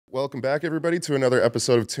Welcome back, everybody, to another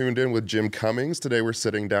episode of Tuned In with Jim Cummings. Today we're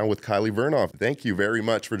sitting down with Kaili Vernoff. Thank you very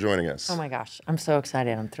much for joining us. Oh my gosh, I'm so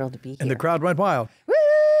excited. I'm thrilled to be here. And the crowd went wild.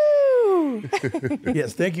 Woo!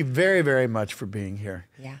 Yes, thank you very, very much for being here.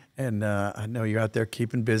 Yeah. And I know you're out there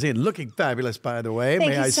keeping busy and looking fabulous, by the way, Thank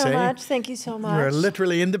may you I so say. much. Thank you so much. You're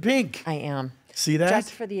literally in the pink. I am. See that?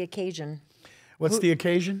 Just for the occasion. What's the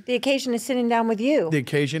occasion? The occasion is sitting down with you. The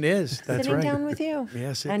occasion is, that's sitting right. down with you.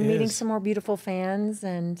 Yes, it and meeting is. some more beautiful fans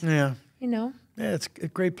and, Yeah. you know. Yeah, it's a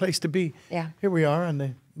great place to be. Yeah. Here we are on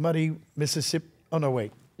the muddy Mississippi. Oh, no,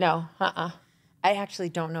 wait. No, I actually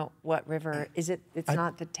don't know what river. Is it? It's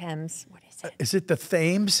not the Thames. What is it? Is it the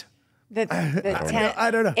Thames? The I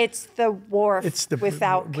don't know. It's the wharf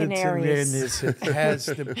without And canaries. it has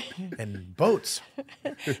and boats.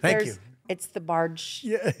 Thank you. It's the barge,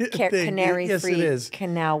 thing. canary-free Yes, it is.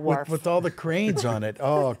 canal wharf. With all the cranes on it.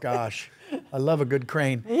 Oh, gosh. I love a good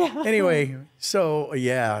crane. Yeah. Anyway, so,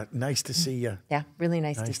 yeah, nice to see you. Yeah, really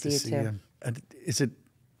nice to see you, too. And is it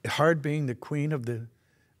hard being the queen of the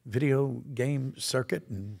video game circuit?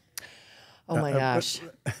 And, oh, my gosh.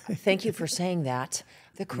 Thank you for saying that.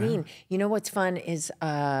 The queen. You know what's fun is,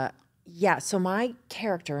 so my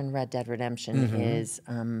character in Red Dead Redemption is...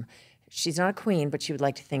 she's not a queen, but she would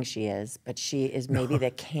like to think she is. But she is maybe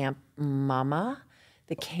the camp mama,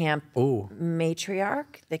 the camp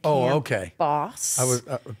matriarch, the camp boss. I was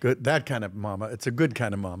good. That kind of mama. It's a good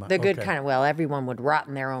kind of mama. The good kind of, well, everyone would rot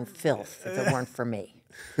in their own filth if it weren't for me.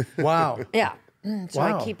 Wow. Yeah. So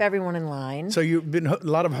I keep everyone in line. So you've been a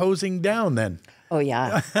lot of hosing down then. Oh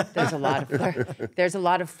yeah, there's a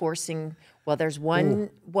lot of forcing. Well, there's one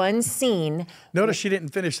scene. Notice she didn't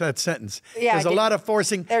finish that sentence. Yeah, there's a lot of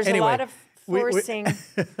forcing. There's anyway, a lot of forcing.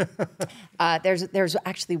 There's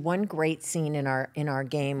actually one great scene in our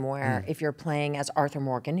game where if you're playing as Arthur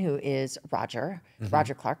Morgan, who is Roger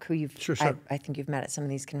Clark, who I think you've met at some of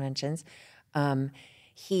these conventions.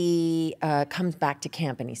 He comes back to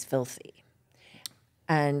camp and he's filthy.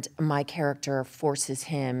 And my character forces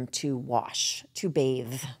him to wash, to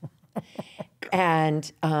bathe.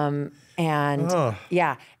 And then the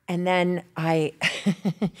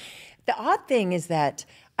odd thing is that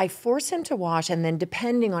I force him to wash, and then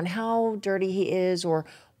depending on how dirty he is or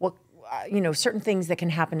what, certain things that can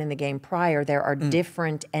happen in the game prior, there are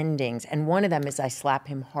different endings. And one of them is I slap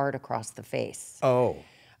him hard across the face. Oh.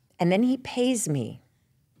 And then he pays me.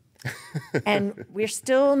 And we're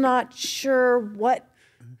still not sure what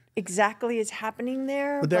exactly is happening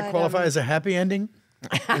there. Would that qualify as a happy ending?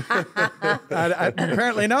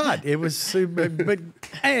 Apparently not. It was, but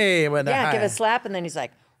hey, when give a slap, and then he's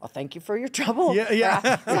like, "Well, thank you for your trouble."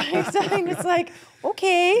 Yeah. It's like,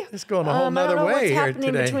 okay, it's going a whole nother I don't know way what's here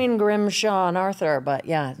happening today. between Grimshaw and Arthur, but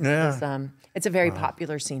it's a very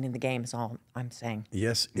popular scene in the game. Is all I'm saying.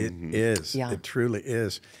 Yes, it is. Yeah. It truly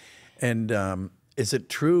is. And is it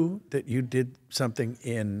true that you did something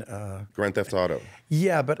in Grand Theft Auto.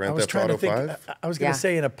 Yeah, but Grand I was Theft trying Auto to think. 5? I was going to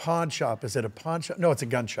say in a pawn shop. Is it a pawn shop? No, it's a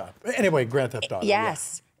gun shop. Anyway, Grand Theft Auto.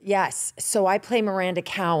 Yes. Yes. So I play Miranda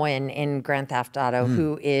Cowan in Grand Theft Auto,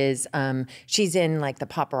 who is, she's in like the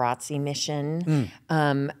paparazzi mission.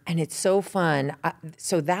 And it's so fun.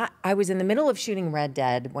 I was in the middle of shooting Red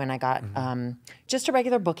Dead when I got just a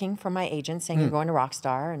regular booking from my agent saying you're going to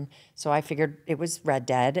Rockstar. And so I figured it was Red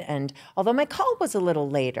Dead. And although my call was a little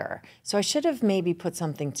later, so I should have maybe put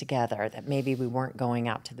something together that maybe we weren't going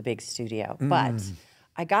out to the big studio. But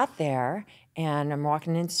I got there, and I'm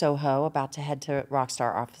walking in Soho, about to head to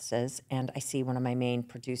Rockstar offices, and I see one of my main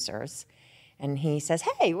producers. And he says,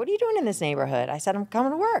 "Hey, what are you doing in this neighborhood?" I said, "I'm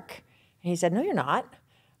coming to work." And he said, "No, you're not."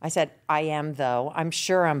 I said, "I am, though. I'm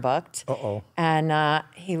sure I'm booked." Uh-oh. And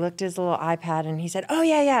he looked at his little iPad, and he said, "Oh,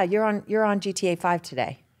 yeah, you're on GTA 5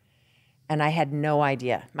 today." And I had no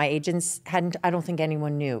idea. My agents hadn't, I don't think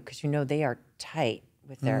anyone knew, because they are tight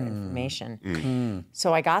with their information.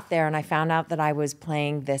 So I got there and I found out that I was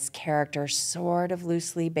playing this character sort of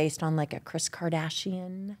loosely based on like a Kris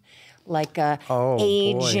Kardashian, like a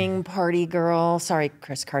aging party girl. Sorry,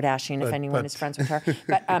 Kris Kardashian, if anyone is friends with her.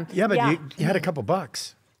 But you had a couple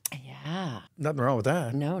bucks. Yeah. Nothing wrong with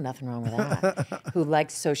that. No, nothing wrong with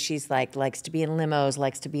that. So she's like, likes to be in limos,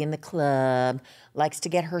 likes to be in the club, likes to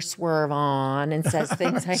get her swerve on, and says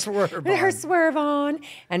things like, her swerve on.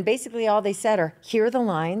 And basically all they said are, here are the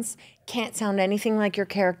lines, can't sound anything like your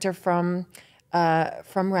character from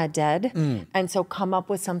Red Dead. And so come up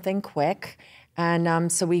with something quick.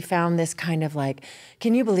 And so we found this kind of like,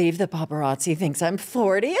 can you believe the paparazzi thinks I'm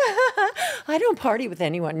 40? I don't party with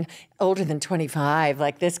anyone older than 25.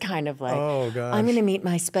 Like this kind of like, Oh, gosh. I'm going to meet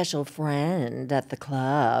my special friend at the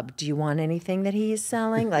club. Do you want anything that he is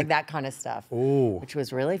selling? Like that kind of stuff, Ooh. which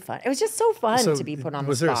was really fun. It was just so fun to be put on the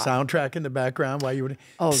Was there a spot. soundtrack in the background while you were?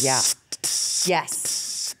 Oh, yeah.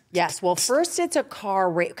 Yes. Yes. Well, first it's a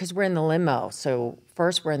car because we're in the limo. So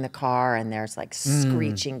first we're in the car and there's like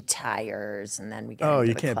screeching tires, and then we get Oh, into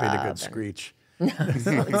you the can't beat a club good and- screech.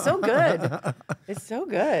 It's so good. It's so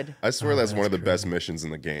good. I swear that's one of the best missions in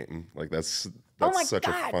the game. Like that's my such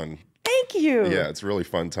God. a fun. Thank you. Yeah, it's a really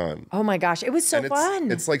fun time. Oh my gosh, it was so And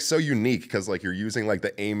fun. it's like so unique because like you're using like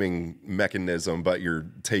the aiming mechanism, but you're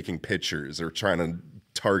taking pictures or trying to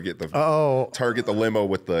target the limo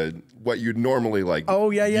with what you'd normally like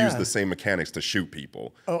use the same mechanics to shoot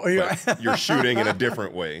people. Oh, yeah. But you're shooting in a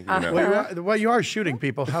different way. You know? Well, you are shooting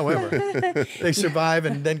people. However, they survive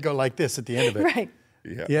and then go like this at the end of it. Right.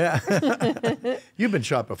 Yeah. Yeah. You've been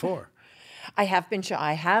shot before. I have been shot.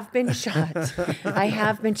 I have been shot. I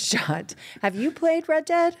have been shot. Have you played Red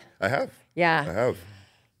Dead? I have. Yeah. I have.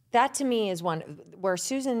 That to me is one where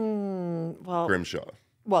Susan, Grimshaw.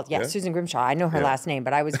 Well, yeah, Susan Grimshaw. I know her last name,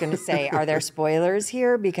 but I was going to say, are there spoilers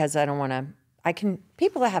here? Because I don't want to.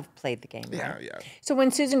 People that have played the game. Yeah, right? yeah. So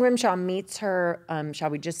when Susan Grimshaw meets her,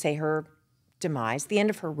 shall we just say her demise, the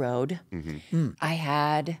end of her road, I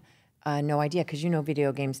had no idea because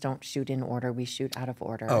video games don't shoot in order; we shoot out of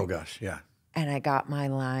order. Oh gosh, yeah. And I got my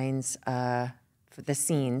lines for the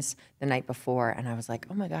scenes the night before, and I was like,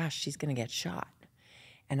 oh my gosh, she's going to get shot.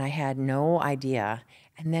 And I had no idea.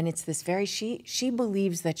 And then it's this she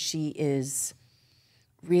believes that she is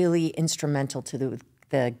really instrumental to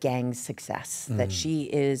the gang's success, that she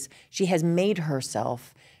has made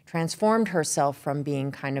herself, transformed herself from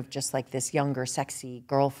being kind of just like this younger, sexy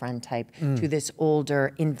girlfriend type to this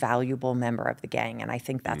older, invaluable member of the gang. And I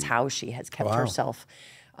think that's how she has kept herself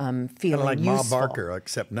feeling Kind of like Ma useful. Barker,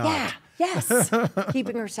 except not. Yeah, yes,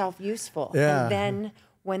 keeping herself useful. Yeah. And then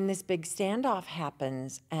when this big standoff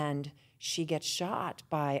happens and she gets shot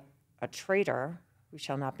by a traitor who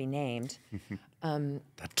shall not be named, The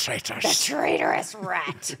traitors. the traitorous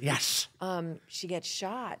rat, Yes. she gets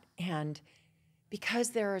shot. And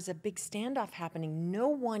because there is a big standoff happening, no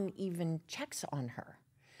one even checks on her.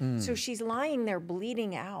 So she's lying there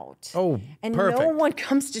bleeding out. Oh, and perfect. no one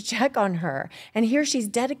comes to check on her. And here she's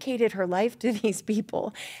dedicated her life to these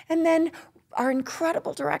people. And then our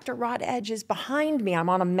incredible director, Rod Edge, is behind me. I'm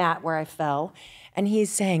on a mat where I fell. And he's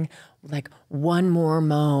saying, like, one more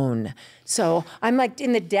moan. So I'm like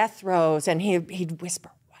in the death throes, and he'd whisper,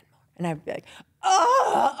 one more. And I'd be like,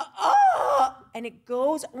 and it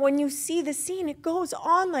goes, when you see the scene, it goes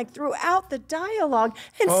on like throughout the dialogue,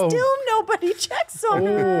 and still nobody checks on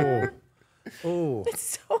her. Oh.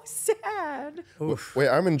 It's so sad. Wait,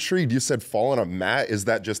 I'm intrigued. You said fall on a mat. Is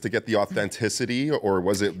that just to get the authenticity, or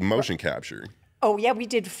was it motion capture? Oh, yeah, we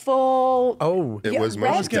did full. Oh. It was Red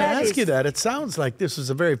motion I was going to Dead ask you is- that. It sounds like this is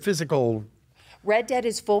a very physical. Red Dead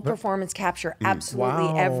is full performance capture. Absolutely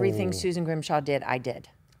Wow. everything Susan Grimshaw did, I did.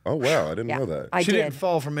 Oh wow, I didn't know that. I She did. didn't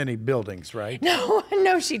fall from any buildings, right?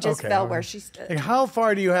 No, she just Okay, fell all right. where she stood. Like, how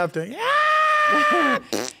far do you have to?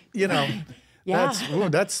 You know, Yeah.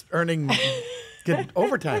 that's earning good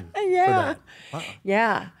overtime Yeah. for that. Wow.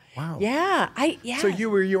 Yeah. Wow. Yeah. So you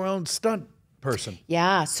were your own stunt person.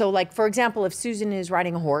 Yeah. So, like, for example, if Susan is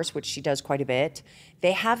riding a horse, which she does quite a bit,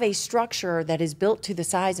 they have a structure that is built to the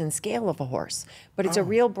size and scale of a horse. But it's a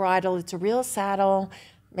real bridle, it's a real saddle.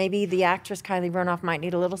 Maybe the actress Kaili Vernoff might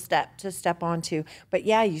need a little step to step onto. But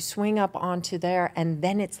yeah, you swing up onto there, and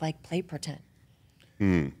then it's like play pretend.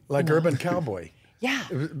 Like Urban Cowboy. Yeah.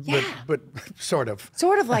 Yeah. But sort of.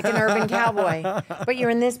 Sort of like an urban cowboy. But you're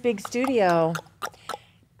in this big studio.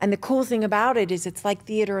 And the cool thing about it is it's like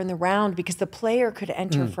theater in the round because the player could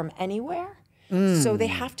enter from anywhere. So they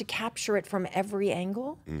have to capture it from every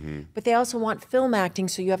angle. But they also want film acting,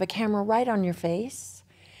 so you have a camera right on your face.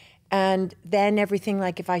 And then everything,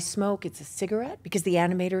 like if I smoke, it's a cigarette because the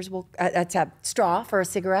animators will, that's a straw for a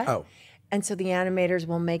cigarette. Oh. And so the animators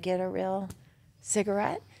will make it a real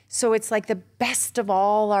cigarette. So it's like the best of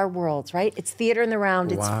all our worlds, right? It's theater in the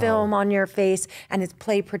round, it's Wow. film on your face, and it's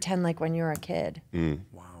play pretend like when you're a kid.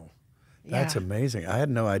 Wow. That's Yeah. amazing. I had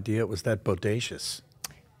no idea it was that bodacious.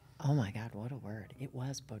 Oh my God, what a word. It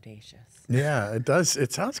was bodacious. Yeah, it does.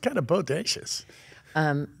 It sounds kind of bodacious.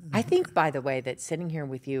 I think, by the way, that sitting here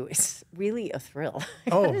with you is really a thrill.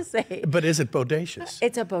 I Oh, gotta say. but is it bodacious?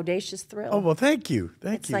 It's a bodacious thrill. Oh, well, thank you.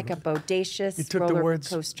 Thank it's you. like a bodacious took the roller words-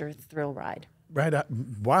 coaster thrill ride. Right.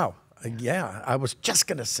 Wow. Yeah, I was just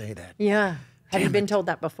going to say that. Yeah. Have you been told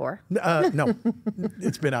that before? No,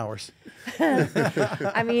 it's been hours.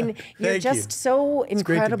 I mean, you're just so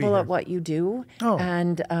incredible at what you do.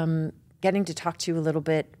 And getting to talk to you a little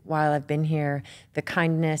bit while I've been here, the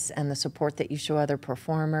kindness and the support that you show other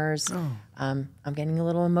performers, I'm getting a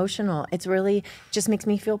little emotional. It's really just makes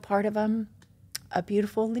me feel part of a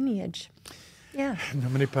beautiful lineage. Yeah.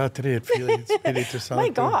 Nomine Patri et Filii et Spiritus Sancti. My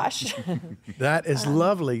gosh. That is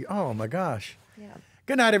lovely. Oh my gosh. Yeah.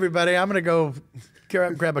 Good night, everybody. I'm going to go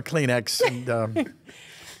grab a Kleenex. And,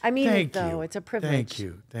 I mean, thank you. it's a privilege. Thank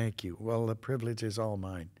you. Thank you. Well, the privilege is all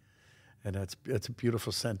mine. And that's a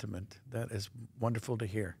beautiful sentiment. That is wonderful to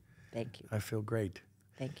hear. Thank you. I feel great.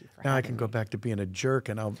 Thank you for now I can go back to being a jerk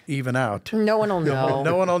and I'll even out. No one will know.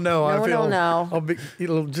 No one will know. No one will know.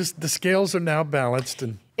 It'll just the scales are now balanced.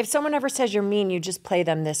 And if someone ever says you're mean, you just play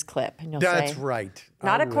them this clip and you'll say, that's right.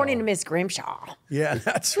 Not according to Miss Grimshaw. Yeah,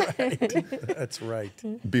 that's right. That's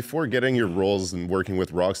right. Before getting your roles and working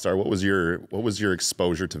with Rockstar, what was your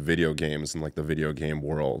exposure to video games and like the video game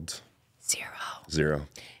world? Zero.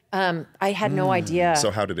 I had no idea.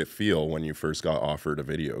 So how did it feel when you first got offered a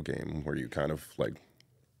video game? Were you kind of like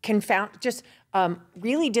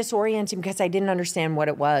really disorienting because I didn't understand what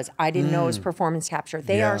it was. I didn't know it was performance capture.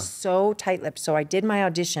 They are so tight-lipped. So I did my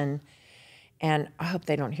audition, and I hope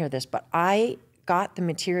they don't hear this, but I got the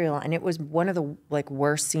material, and it was one of the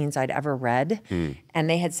worst scenes I'd ever read. And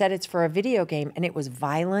they had said it's for a video game, and it was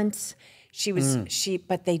violent.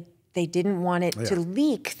 But they didn't want it to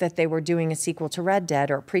leak that they were doing a sequel to Red Dead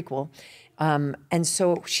or a prequel. And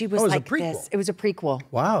so she was like this. It was a prequel.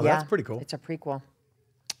 Wow, that's pretty cool. It's a prequel.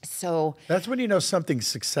 So that's when you know something's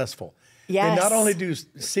successful. Yes. They not only do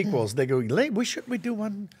sequels, they go, we do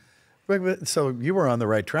one. So you were on the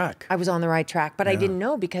right track. I was on the right track, but I didn't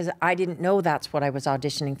know because I didn't know that's what I was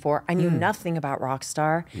auditioning for. I knew nothing about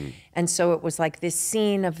Rockstar. And so it was like this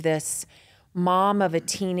scene of this mom of a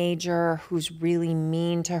teenager who's really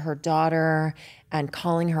mean to her daughter and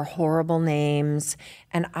calling her horrible names.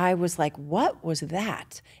 And I was like, what was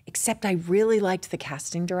that? Except I really liked the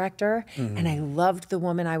casting director and I loved the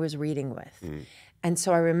woman I was reading with. And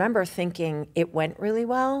so I remember thinking it went really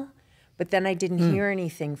well, but then I didn't hear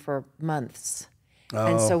anything for months.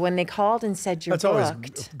 And so when they called and said you're booked. That's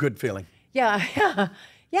always a good feeling.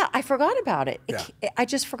 Yeah, I forgot about it. I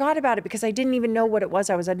just forgot about it because I didn't even know what it was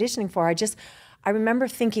I was auditioning for. I remember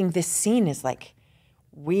thinking this scene is like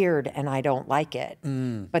weird and I don't like it.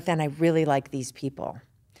 But then I really like these people.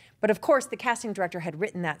 But of course, the casting director had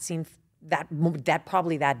written that scene that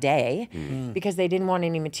probably that day because they didn't want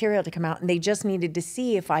any material to come out and they just needed to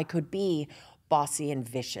see if I could be bossy and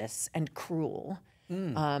vicious and cruel.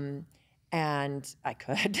 And I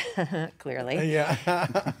could, clearly. Yeah.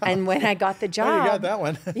 And when I got the job. Oh, you got that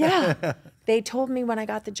one. Yeah. They told me when I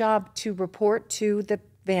got the job to report to the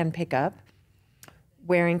van pickup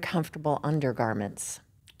wearing comfortable undergarments.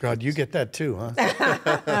 God, you get that too, huh?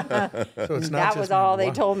 So it's not that was all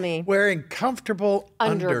they told me. Wearing comfortable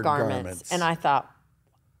undergarments. And I thought,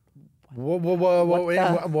 What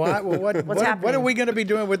are we going to be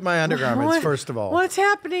doing with my undergarments, first of all? What's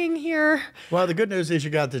happening here? Well, the good news is you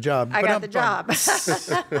got the job. I got the job.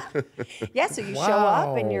 Yeah, so you show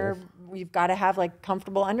up and you've got to have like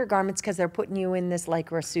comfortable undergarments because they're putting you in this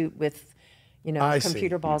Lycra suit with,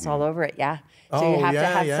 computer balls all over it. Yeah. So you have to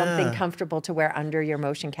have something comfortable to wear under your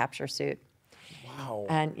motion capture suit. Wow.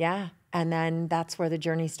 And then that's where the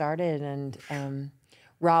journey started. And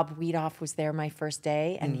Rob Wiedoff was there my first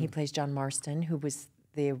day, and he plays John Marston, who was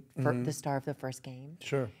the star of the first game.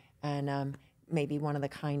 Sure. And maybe one of the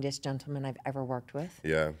kindest gentlemen I've ever worked with.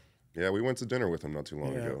 Yeah. Yeah, we went to dinner with him not too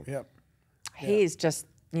long ago. Yep. He's just,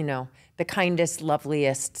 the kindest,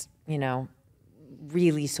 loveliest,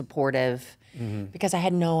 really supportive, because I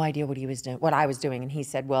had no idea what I was doing. And he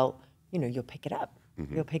said, well, you'll pick it up.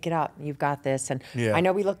 You'll pick it up. You've got this. And I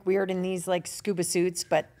know we look weird in these like scuba suits,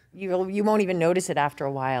 but you won't even notice it after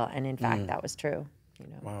a while, and in fact, that was true.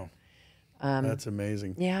 Wow, that's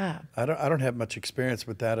amazing. Yeah, I don't have much experience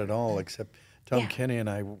with that at all, except Tom Kenny and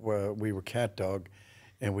I we were cat dog,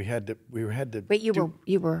 and we had to. Wait,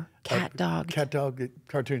 you were cat dog. Cat dog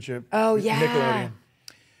cartoon show. Oh yeah, Nickelodeon,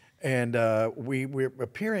 and we were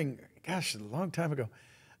appearing. Gosh, a long time ago,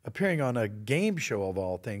 appearing on a game show of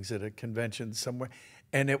all things at a convention somewhere,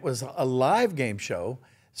 and it was a live game show.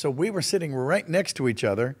 So we were sitting right next to each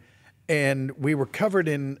other, and we were covered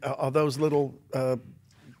in all those little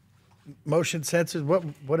motion sensors,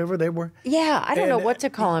 whatever they were. Yeah, I don't know what to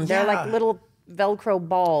call them. They're like little Velcro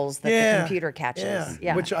balls that the computer catches.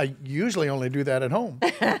 Yeah, which I usually only do that at home.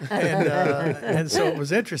 And so it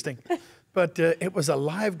was interesting. But it was a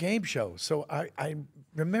live game show. So I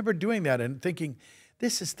remember doing that and thinking,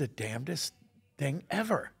 this is the damnedest thing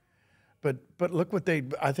ever. But look what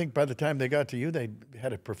I think by the time they got to you, they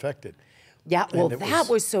had it perfected. Yeah, well, that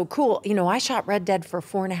was so cool. You know, I shot Red Dead for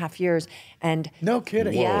 4.5 years, and no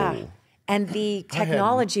kidding. Yeah. Whoa. And the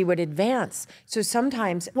technology would advance. So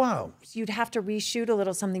sometimes you'd have to reshoot a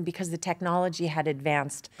little something because the technology had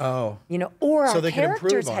advanced. Oh. You know, or So our they could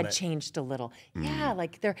improve characters on had it. changed a little. Yeah,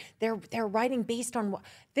 like they're writing based on what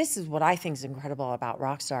this is what I think is incredible about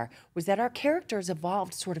Rockstar was that our characters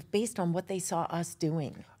evolved sort of based on what they saw us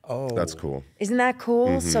doing. Oh. That's cool. Isn't that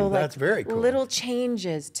cool? So like That's very cool. little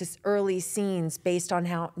changes to early scenes based on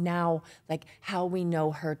how we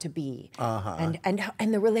know her to be,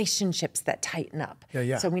 and the relationships that tighten up.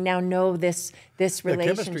 Yeah. So we now know this relationship. The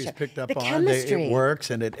chemistry's picked up the on. chemistry. It works,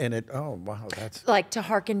 and it. Oh wow, that's like to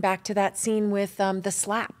harken back to that scene with the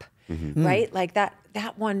slap, right? Like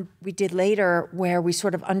that one we did later where we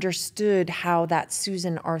sort of understood how that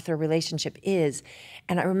Susan Arthur relationship is.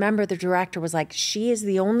 And I remember the director was like, she is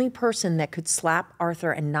the only person that could slap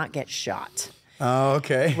Arthur and not get shot. Oh,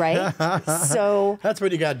 okay. Right? So that's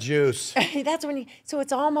when you got juice. that's when so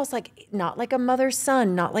it's almost like not like a mother's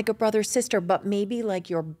son, not like a brother's sister, but maybe like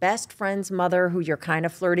your best friend's mother who you're kind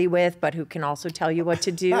of flirty with, but who can also tell you what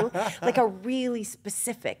to do. Like a really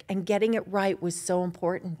specific, and getting it right was so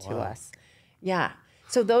important to us. Yeah.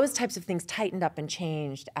 So those types of things tightened up and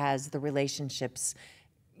changed as the relationships,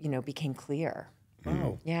 you know, became clear.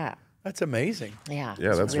 Oh. Yeah. That's amazing. Yeah.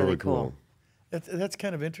 Yeah, that's really cool. That's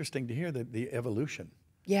kind of interesting to hear the evolution.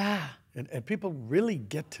 Yeah. And people really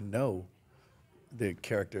get to know the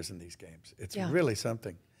characters in these games. It's really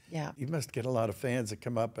something. Yeah. You must get a lot of fans that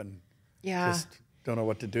come up and Yeah. just don't know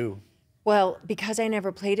what to do. Well, because I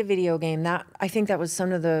never played a video game, I think that was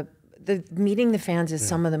some of the meeting the fans is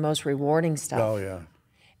some of the most rewarding stuff. Oh, yeah.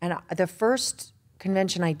 And the first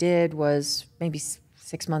convention I did was maybe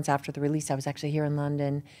 6 months after the release. I was actually here in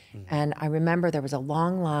London. And I remember there was a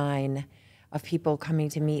long line of people coming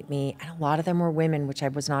to meet me. And a lot of them were women, which I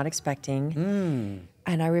was not expecting.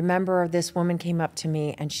 And I remember this woman came up to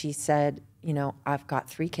me and she said, you know, I've got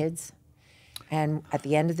 3 kids. And at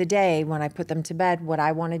the end of the day, when I put them to bed, what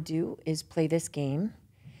I want to do is play this game.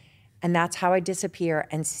 And that's how I disappear.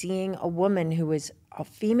 And seeing a woman who is a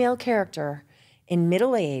female character in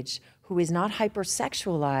middle age, who is not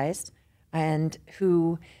hypersexualized and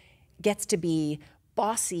who gets to be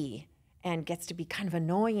bossy and gets to be kind of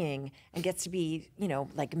annoying and gets to be, you know,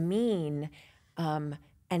 like mean,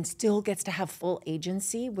 and still gets to have full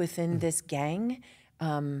agency within this gang.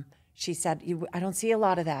 She said, I don't see a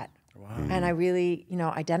lot of that. Wow. And I really, you know,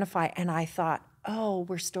 identify. And I thought, oh,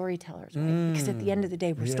 we're storytellers, right? Because at the end of the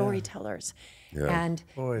day, we're storytellers. And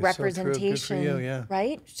representation, so true. Good for you,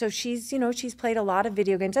 right? So she's, you know, she's played a lot of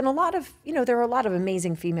video games and a lot of, you know, there are a lot of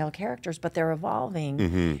amazing female characters, but they're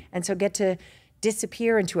evolving. And so get to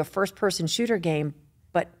disappear into a first-person shooter game,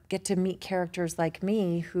 but get to meet characters like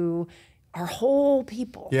me who are whole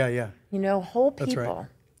people. Yeah. You know, whole That's people. right.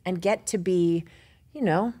 And get to be, you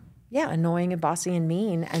know, annoying and bossy and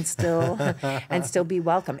mean, and still be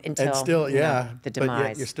welcome until And still, you know, the but demise.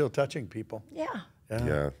 yet you're still touching people. Yeah.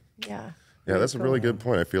 Yeah, That's a really good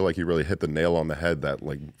point. I feel like you really hit the nail on the head that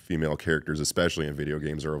like female characters, especially in video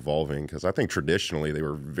games, are evolving, because I think traditionally they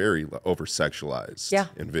were very over-sexualized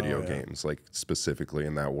in video games, like specifically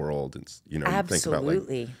in that world. And you know, you think about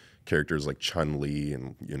like characters like Chun-Li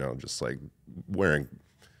and, you know, just like wearing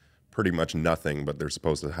pretty much nothing, but they're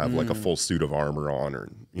supposed to have like a full suit of armor on, or,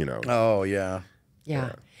 you know. Oh, yeah.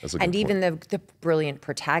 That's a good and even point. the brilliant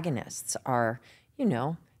protagonists are, you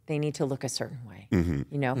know, they need to look a certain way,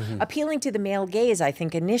 you know, appealing to the male gaze, I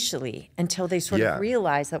think, initially, until they sort of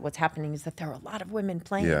realize that what's happening is that there are a lot of women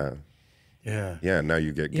playing. Yeah. Now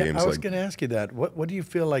you get games like. I was going to ask you that. What do you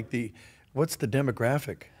feel like what's the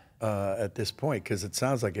demographic at this point? Because it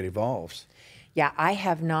sounds like it evolves. Yeah, I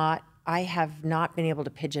have not been able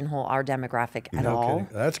to pigeonhole our demographic at all. Kidding.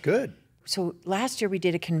 That's good. So last year we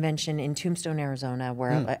did a convention in Tombstone, Arizona,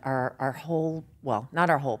 where our whole, well,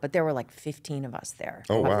 not our whole, but there were like 15 of us there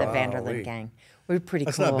of the Vanderlyn gang. We were pretty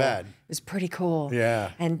cool. That's not bad. It was pretty cool.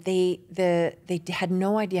 Yeah. And they had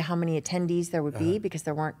no idea how many attendees there would be because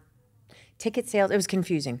there weren't ticket sales. It was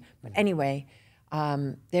confusing. But anyway,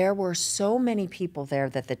 there were so many people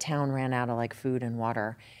there that the town ran out of like food and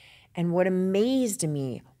water. And what amazed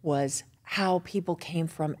me was how people came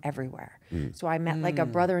from everywhere. So I met like a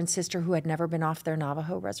brother and sister who had never been off their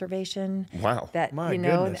Navajo reservation. Wow. That, My you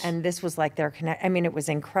know, goodness. and this was like their connect. I mean, it was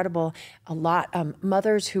incredible. A lot,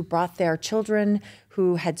 mothers who brought their children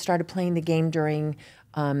who had started playing the game during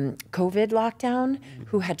COVID lockdown,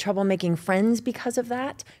 who had trouble making friends because of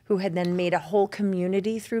that, who had then made a whole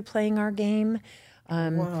community through playing our game.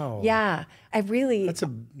 Wow. Yeah, I really. That's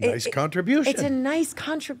a nice contribution. It's a nice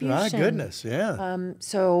contribution. My goodness, yeah.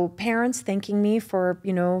 So parents thanking me for,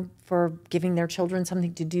 for giving their children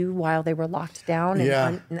something to do while they were locked down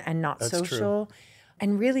and not That's social. True.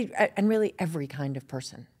 And really every kind of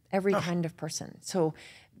person, kind of person. So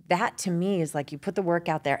that to me is like you put the work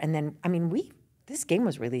out there and then, this game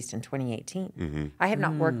was released in 2018. Mm-hmm. I have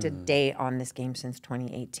not worked a day on this game since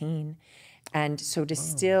 2018. And so to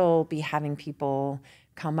still be having people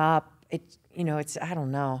come up, it's, I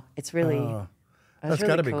don't know. It's really, that's really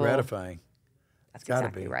got to be cool. gratifying. That's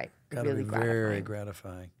exactly right. Got to really be very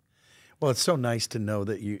gratifying. Well, it's so nice to know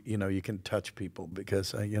that you can touch people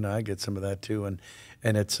because I get some of that too, and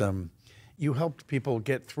it's you helped people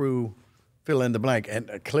get through, fill in the blank,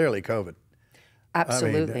 and clearly COVID.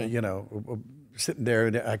 Absolutely. Sitting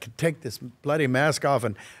there, I could take this bloody mask off,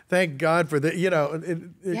 and thank God for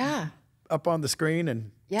the up on the screen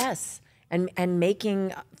and yes, and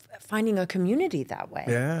finding a community that way.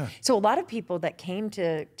 Yeah. So a lot of people that came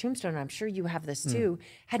to Tombstone, I'm sure you have this too,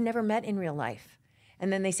 had never met in real life.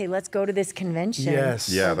 And then they say, let's go to this convention. Yes.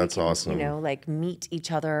 Yeah, that's awesome. Like meet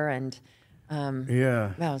each other and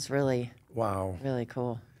that was really really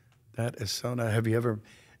cool. That is so nice.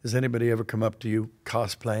 Has anybody ever come up to you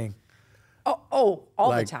cosplaying? Oh,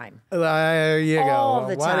 all the time. There you go. All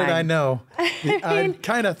the Why time. did I know? I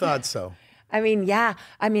kind of thought so.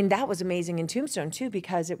 That was amazing in Tombstone too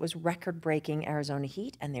because it was record-breaking Arizona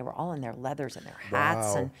heat and they were all in their leathers and their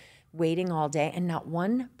hats and waiting all day and not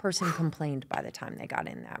one person complained by the time they got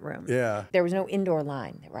in that room. Yeah. There was no indoor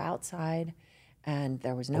line. They were outside and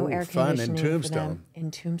there was no air conditioning in for them in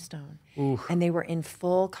Tombstone. And they were in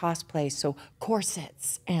full cosplay, so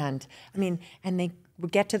corsets and they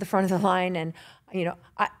would get to the front of the line and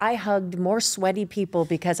I hugged more sweaty people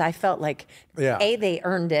because I felt like A, they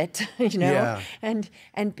earned it,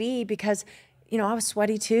 and B, because I was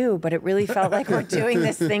sweaty too, but it really felt like we're doing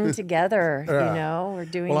this thing together. We're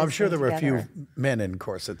doing. Well, I'm sure there were together. a few men in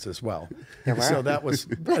corsets as well. There were. So that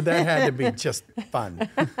had to be just fun.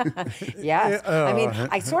 Yes,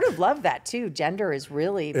 I sort of love that too. Gender is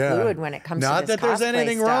really fluid when it comes Not to this that there's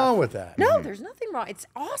anything stuff. wrong with that. No, there's nothing wrong. It's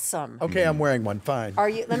awesome. Okay, I'm wearing one. Fine. Are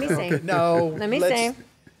you? Let me see. No. Let me see.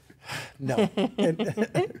 No.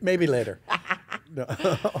 Maybe later. No.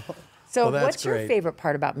 So what's your favorite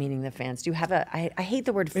part about meeting the fans? Do you have I hate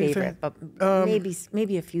the word favorite, but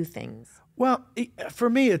maybe a few things. Well, for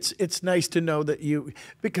me, it's nice to know that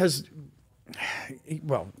because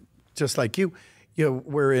just like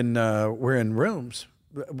we're in rooms.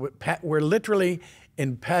 We're literally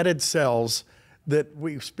in padded cells that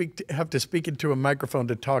we have to speak into a microphone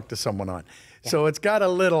to talk to someone on. Yeah. So it's got a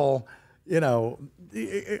little, not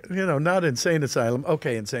insane asylum.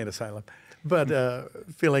 Okay, insane asylum, but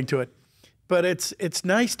feeling to it. But it's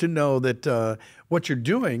nice to know that what you're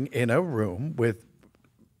doing in a room with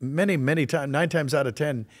many times, 9 times out of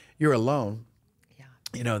 10, you're alone.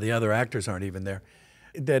 Yeah. The other actors aren't even there.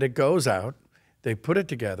 That it goes out, they put it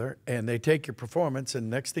together, and they take your performance, and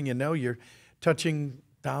next thing you know, you're touching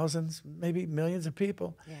thousands, maybe millions of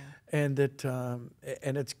people. Yeah. And that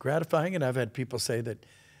and it's gratifying. And I've had people say that,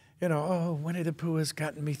 Winnie the Pooh has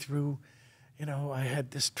gotten me through. I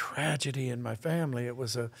had this tragedy in my family. It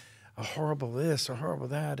was a horrible this or horrible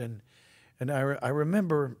that, and I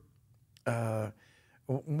remember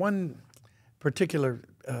one particular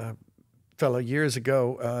fellow years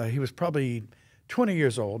ago. He was probably 20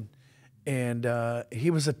 years old, and he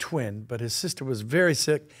was a twin, but his sister was very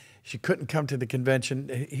sick. She couldn't come to the convention.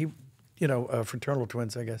 He, fraternal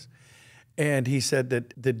twins, I guess. And he said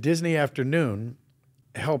that the Disney afternoon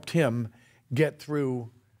helped him get through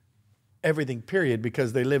everything, period,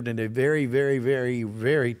 because they lived in a very, very, very,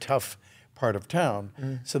 very tough part of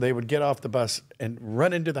town. So they would get off the bus and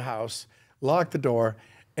run into the house, lock the door,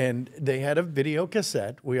 and they had a video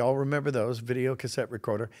cassette. We all remember those, video cassette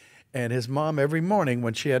recorder. And his mom, every morning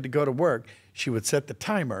when she had to go to work, she would set the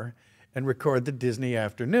timer and record the Disney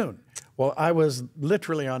afternoon. Well, I was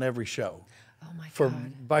literally on every show. Oh my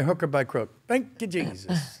God. By hook or by crook. Thank you,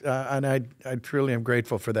 Jesus. And I truly am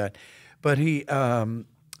grateful for that. But he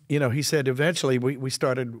said eventually we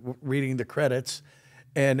started reading the credits,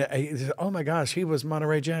 and he said, oh my gosh, he was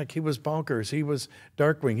Monterey Jack, he was Bonkers, he was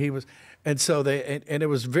Darkwing, and so and it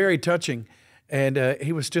was very touching, and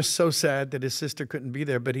he was just so sad that his sister couldn't be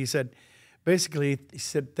there. But he said, basically,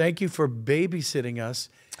 thank you for babysitting us,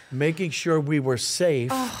 making sure we were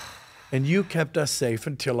safe, and you kept us safe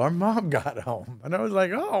until our mom got home. And I was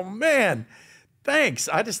like, oh man. Thanks.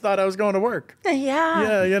 I just thought I was going to work.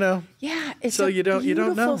 Yeah. Yeah, Yeah, it's so a you don't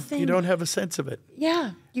know. thing. You don't have a sense of it.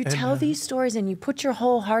 Yeah, you tell these stories and you put your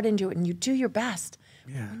whole heart into it and you do your best.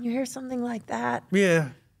 When you hear something like that,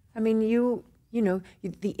 I mean, you know,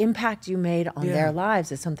 the impact you made on their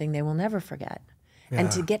lives is something they will never forget.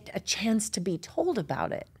 And to get a chance to be told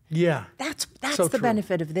about it. Yeah. That's so the true.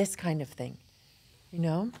 benefit of this kind of thing. You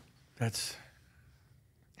know? It's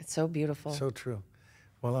so beautiful. So true.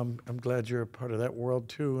 Well, I'm glad you're a part of that world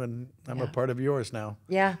too, and I'm a part of yours now.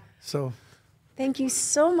 Yeah. So thank you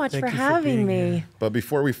so much for having me. Here. But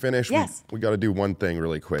before we finish, we got to do one thing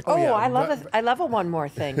really quick. Oh, I love a one more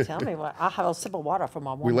thing. Tell me what. I'll have a sip of water for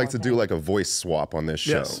my one We like to thing. do like a voice swap on this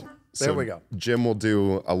show. Yes. There we go. Jim will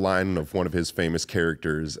do a line of one of his famous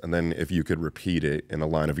characters, and then if you could repeat it in a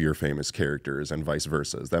line of your famous characters, and vice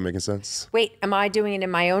versa. Is that making sense? Wait, am I doing it in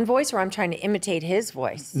my own voice, or I'm trying to imitate his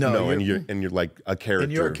voice? No, and you're like a character.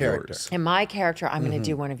 In your character. In my character, I'm going to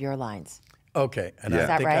do one of your lines. Okay, and Is I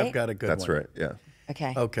that think right? I've got a good That's one. right. Yeah.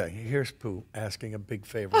 Okay. Okay. Here's Pooh asking a big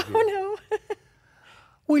favor. Here. Oh no.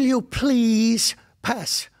 Will you please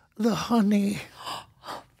pass the honey?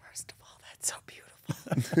 First of all, that's so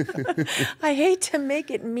beautiful. I hate to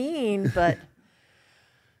make it mean, but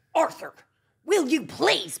Arthur, will you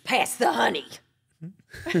please pass the honey?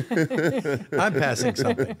 I'm passing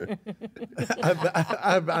something.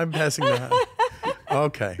 I'm passing the honey.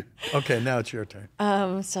 Okay. Okay, now it's your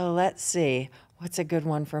turn. So let's see. What's a good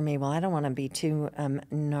one for me? Well, I don't want to be too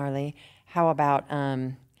gnarly. How about,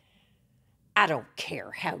 I don't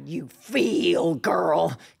care how you feel,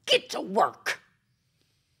 girl. Get to work.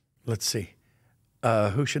 Let's see.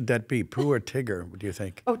 Who should that be? Pooh or Tigger, do you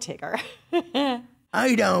think? Oh, Tigger.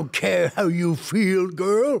 I don't care how you feel,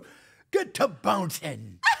 girl. Get to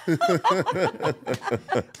bouncing.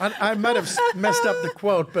 I might have messed up the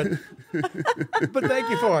quote, but thank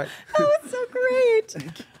you for it. Oh, it's so great.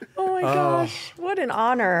 Oh my gosh, what an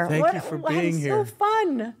honor. Thank you for being here. So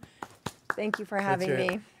fun. Thank you for having me.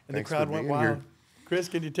 And Thanks the crowd for went being wild. here. Chris,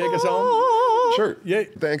 can you take us home? Sure. Yeah.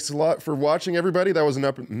 Thanks a lot for watching, everybody. That was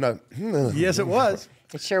Yes, it was.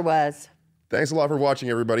 It sure was. Thanks a lot for watching,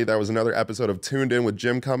 everybody. That was another episode of Tuned In with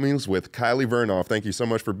Jim Cummings with Kaili Vernoff. Thank you so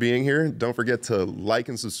much for being here. Don't forget to like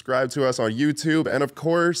and subscribe to us on YouTube and, of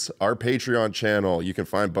course, our Patreon channel. You can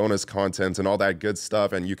find bonus content and all that good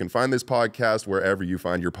stuff, and you can find this podcast wherever you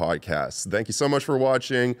find your podcasts. Thank you so much for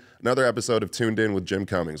watching another episode of Tuned In with Jim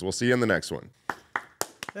Cummings. We'll see you in the next one.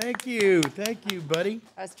 Thank you. Thank you, buddy.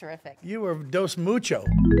 That was terrific. You were dos mucho.